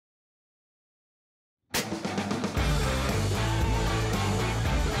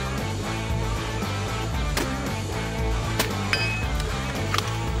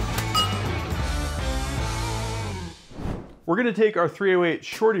We're going to take our 308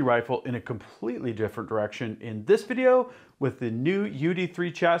 shorty rifle in a completely different direction in this video with the new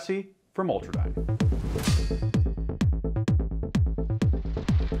UD3 chassis from Ultradyne.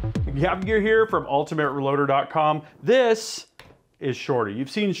 Happy Gear here from ultimatereloader.com. This is shorty. You've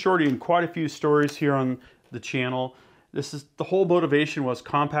seen shorty in quite a few stories here on the channel. This is the whole motivation was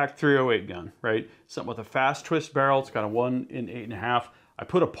compact 308 gun, right? Something with a fast twist barrel. It's got a 1 in 8.5. I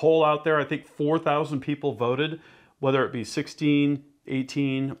put a poll out there. I think 4,000 people voted, whether it be 16,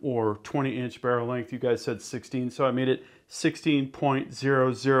 18, or 20-inch barrel length. You guys said 16, so I made it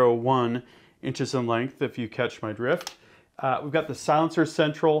 16.001 inches in length, if you catch my drift. We've got the silencer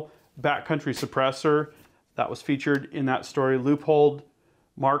central backcountry suppressor that was featured in that story. Loophole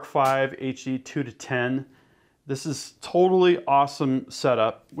Mark V HD 2-10. This is totally awesome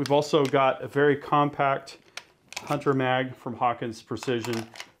setup. We've also got a very compact Hunter mag from Hawkins Precision.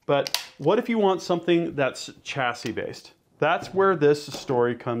 But what if you want something that's chassis based? That's where this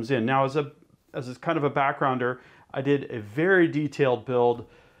story comes in. Now, as a kind of a backgrounder, I did a very detailed build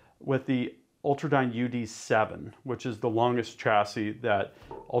with the Ultradyne UD3, which is the longest chassis that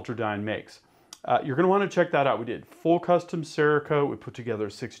Ultradyne makes. You're going to want to check that out. We did full custom Cerakote. We put together a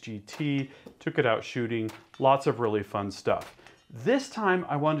 6GT, took it out shooting, lots of really fun stuff. This time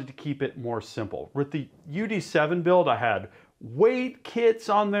I wanted to keep it more simple. With the UD3 build, I had weight kits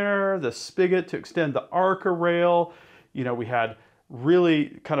on there, the spigot to extend the ARCA rail. You know, we had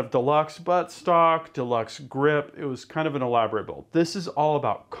really kind of deluxe buttstock, deluxe grip. It was kind of an elaborate build. This is all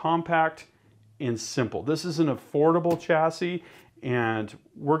about compact and simple. This is an affordable chassis, and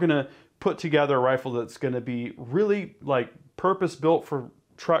we're gonna put together a rifle that's gonna be really like purpose built for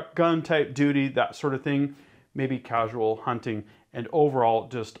truck gun type duty, that sort of thing, maybe casual hunting, and overall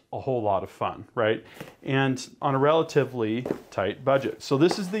just a whole lot of fun, right? And on a relatively tight budget. So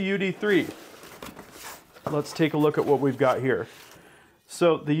this is the UD3. Let's take a look at what we've got here.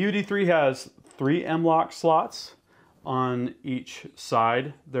 So the UD3 has 3 M-LOK slots on each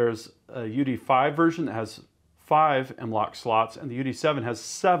side. There's a UD5 version that has 5 M-LOK slots, and the UD3 has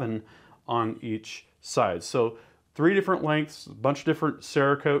 7 on each side. So 3 different lengths, a bunch of different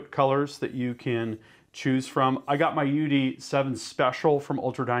Cerakote colors that you can choose from. I got my UD3 special from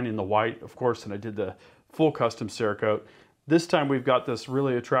Ultradyne in the white, of course, and I did the full custom Cerakote. This time we've got this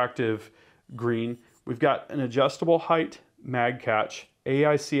really attractive green. We've got an adjustable height mag catch,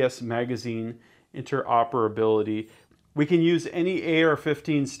 AICS magazine interoperability. We can use any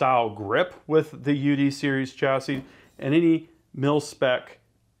AR-15 style grip with the UD series chassis and any mil-spec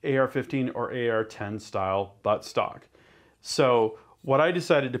AR-15 or AR-10 style buttstock. So what I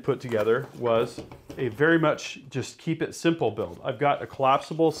decided to put together was a very much just keep it simple build. I've got a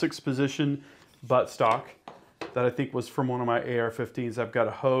collapsible 6-position buttstock that I think was from one of my AR-15s. I've got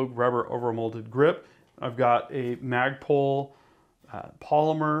a Hogue rubber overmolded grip. I've got a Magpul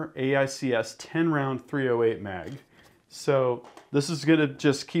polymer AICS 10-round 308 mag. So this is gonna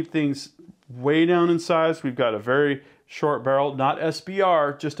just keep things way down in size. We've got a very short barrel, not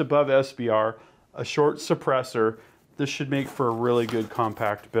SBR, just above SBR, a short suppressor. This should make for a really good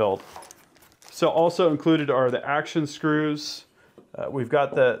compact build. So also included are the action screws. We've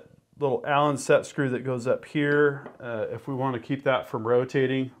got that little Allen set screw that goes up here if we want to keep that from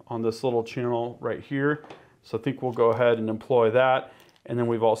rotating on this little channel right here. So I think we'll go ahead and employ that. And then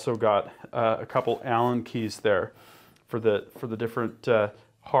we've also got a couple Allen keys there for the different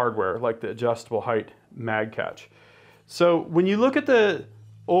hardware, like the adjustable height mag catch. So when you look at the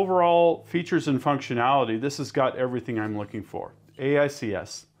overall features and functionality, this has got everything I'm looking for.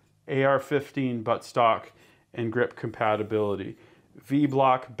 AICS, AR-15 buttstock and grip compatibility,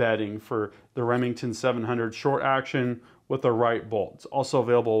 V-block bedding for the Remington 700 short action with the right bolt. It's also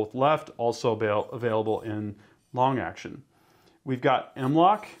available with left, also available in long action. We've got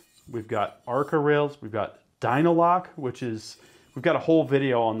M-LOK, we've got ARCA rails, we've got Dynalock, which is, we've got a whole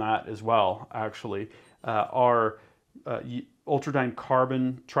video on that as well, actually. Our Ultradyne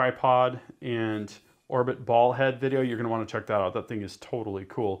carbon tripod and orbit ball head video, you're going to want to check that out. That thing is totally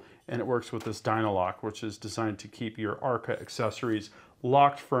cool, and it works with this Dynalock, which is designed to keep your ARCA accessories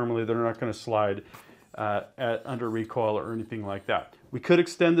locked firmly. They're not going to slide under recoil or anything like that. We could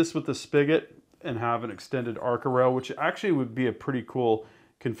extend this with the spigot and have an extended ARCA rail, which actually would be a pretty cool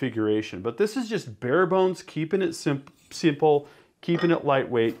configuration. But this is just bare bones, keeping it simple, keeping it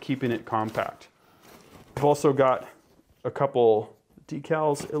lightweight, keeping it compact. We've also got a couple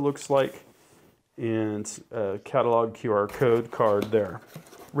decals, it looks like, and a catalog QR code card there.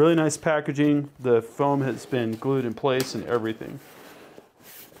 Really nice packaging. The foam has been glued in place and everything.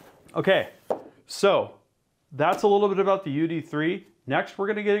 Okay, so that's a little bit about the UD3. Next, we're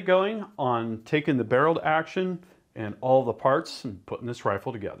going to get it going on taking the barreled action and all the parts and putting this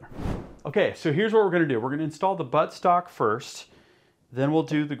rifle together. Okay, so here's what we're gonna do. We're gonna install the buttstock first, then we'll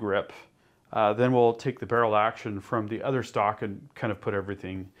do the grip, then we'll take the barrel action from the other stock and kind of put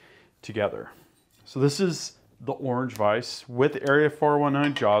everything together. So this is the orange vise with Area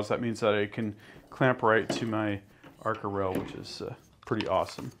 419 jaws. That means that I can clamp right to my Arca rail, which is pretty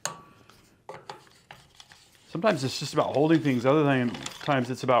awesome. Sometimes it's just about holding things. Other times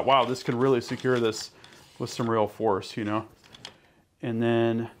it's about, wow, this can really secure this with some real force, you know? And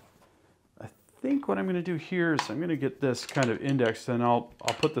then I think what I'm gonna do here is I'm gonna get this kind of indexed, and I'll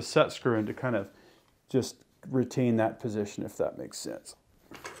put the set screw in to kind of just retain that position, if that makes sense.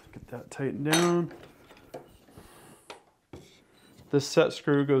 Get that tightened down. This set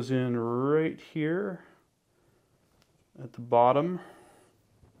screw goes in right here at the bottom.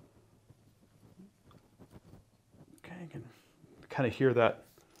 Okay, you can kind of hear that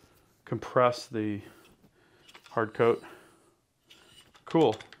compress the hard coat.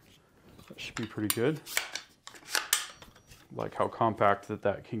 Cool. That should be pretty good. Like how compact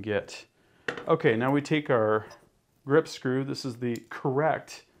that can get. Okay, now we take our grip screw. This is the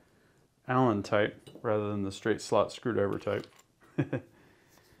correct Allen type rather than the straight slot screwdriver type.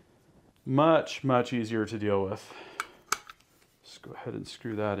 Much easier to deal with. Let's go ahead and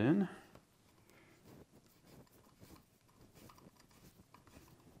screw that in.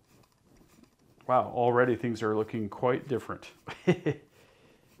 Wow, already things are looking quite different.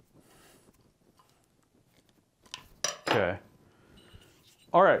 Okay.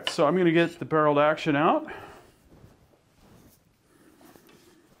 All right, so I'm gonna get the barreled action out.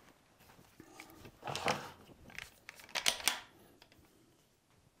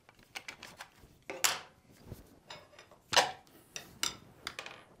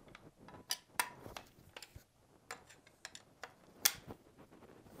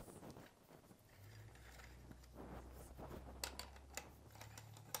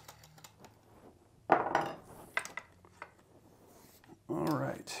 All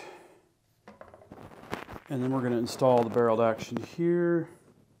right. And then we're going to install the barreled action here.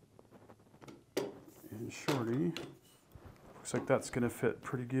 And shorty. Looks like that's going to fit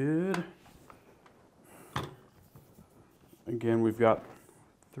pretty good. Again, we've got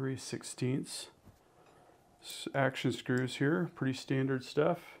 3/16 action screws here. Pretty standard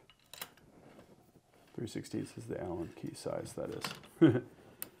stuff. 3/16 is the Allen key size, that is.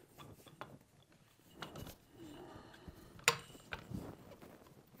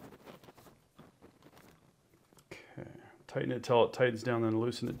 Tighten it till it tightens down, then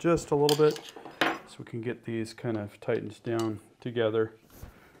loosen it just a little bit so we can get these kind of tightened down together.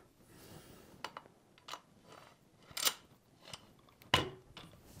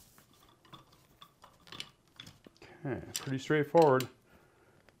 Okay, pretty straightforward.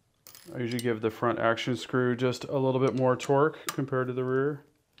 I usually give the front action screw just a little bit more torque compared to the rear.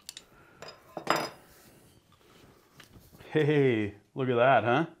 Hey, look at that,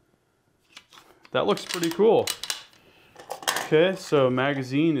 huh? That looks pretty cool. Okay, so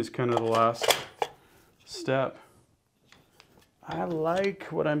magazine is kind of the last step. I like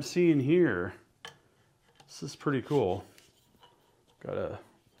what I'm seeing here. This is pretty cool. Got a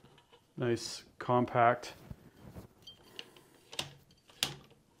nice compact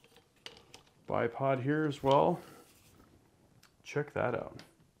bipod here as well. Check that out.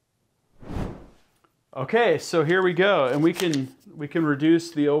 Okay, so here we go, and we can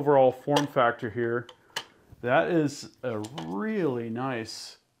reduce the overall form factor here. That is a really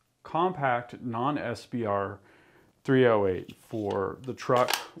nice, compact, non-SBR 308 for the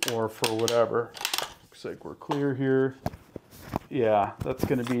truck or for whatever. Looks like we're clear here. Yeah, it's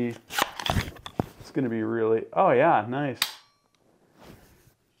gonna be really, oh yeah, nice.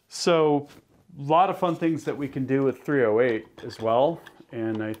 So, a lot of fun things that we can do with 308 as well.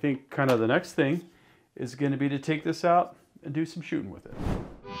 And I think kind of the next thing is gonna be to take this out and do some shooting with it.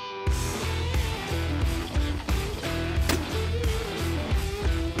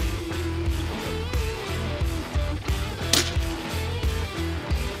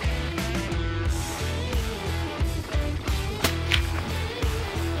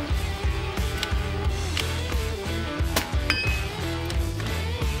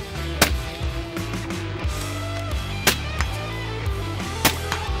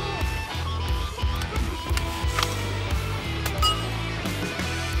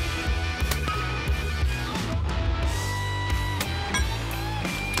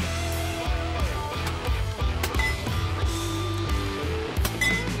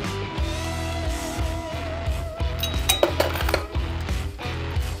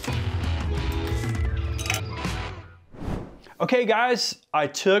 Okay guys, I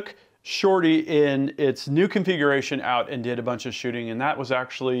took Shorty in its new configuration out and did a bunch of shooting, and that was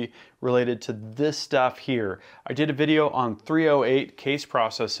actually related to this stuff here. I did a video on 308 case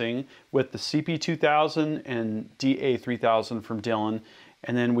processing with the CP2000 and DA3000 from Dillon,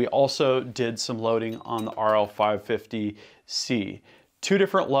 and then we also did some loading on the RL550C. Two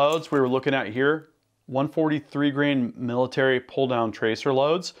different loads we were looking at here, 143 grain military pull down tracer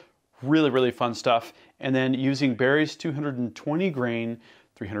loads, really fun stuff, and then using Barry's 220 grain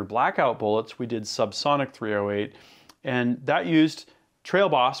 300 blackout bullets, we did subsonic 308, and that used Trail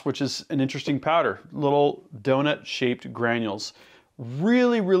Boss, which is an interesting powder, little donut shaped granules.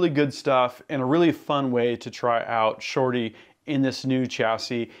 Really good stuff and a really fun way to try out Shorty in this new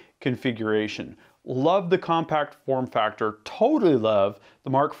chassis configuration. Love the compact form factor, totally love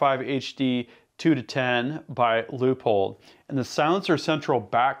the Mark V HD 2-10 by Leupold, and the Silencer Central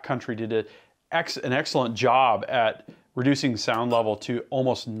Backcountry did an excellent job at reducing sound level to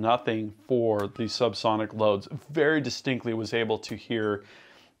almost nothing for the subsonic loads. Very distinctly was able to hear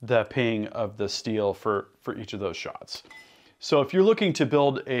the ping of the steel for each of those shots. So if you're looking to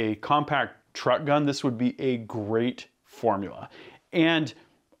build a compact truck gun, this would be a great formula. And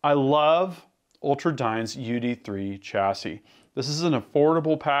I love Ultradyne's UD3 chassis. This is an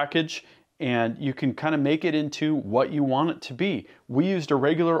affordable package, and you can kind of make it into what you want it to be. We used a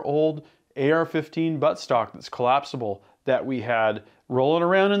regular old AR-15 buttstock that's collapsible that we had rolling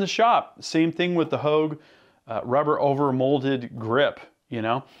around in the shop. Same thing with the Hogue rubber over molded grip, you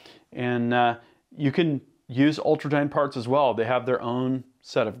know, and you can use Ultradyne parts as well. They have their own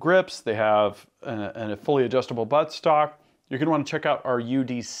set of grips. They have a fully adjustable buttstock. You're going to want to check out our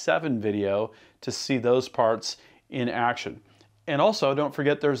UD7 video to see those parts in action. And also, don't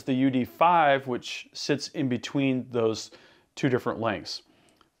forget there's the UD5, which sits in between those two different lengths.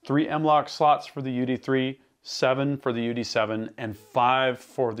 3 M-LOK slots for the UD3, 7 for the UD7, and 5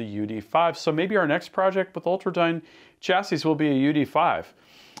 for the UD5. So maybe our next project with Ultradyne chassis will be a UD5.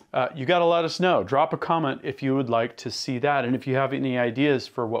 You got to let us know. Drop a comment if you would like to see that, and if you have any ideas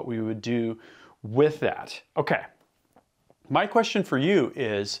for what we would do with that. Okay, my question for you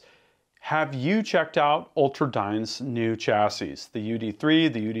is, have you checked out Ultradyne's new chassis, the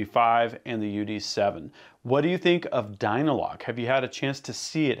UD3, the UD5, and the UD7? What do you think of Dynalock? Have you had a chance to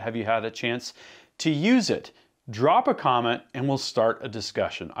see it? Have you had a chance to use it? Drop a comment and we'll start a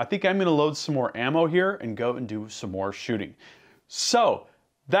discussion. I think I'm going to load some more ammo here and go and do some more shooting. So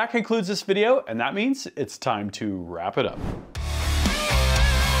that concludes this video, and that means it's time to wrap it up.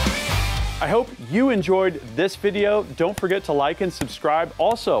 I hope you enjoyed this video. Don't forget to like and subscribe.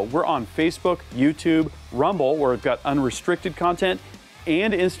 Also, we're on Facebook, YouTube, Rumble, where we've got unrestricted content,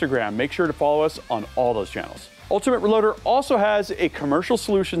 and Instagram. Make sure to follow us on all those channels. Ultimate Reloader also has a commercial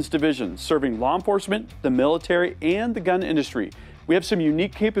solutions division serving law enforcement, the military, and the gun industry. We have some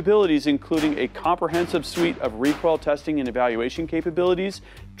unique capabilities, including a comprehensive suite of recoil testing and evaluation capabilities,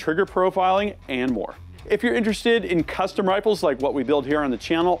 trigger profiling, and more. If you're interested in custom rifles like what we build here on the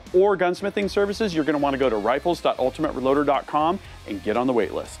channel or gunsmithing services, you're going to want to go to rifles.ultimatereloader.com and get on the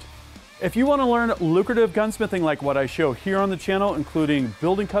wait list. If you want to learn lucrative gunsmithing like what I show here on the channel, including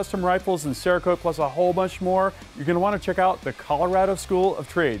building custom rifles and Cerakote plus a whole bunch more, you're going to want to check out the Colorado School of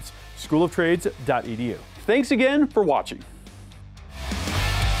Trades, schooloftrades.edu. Thanks again for watching.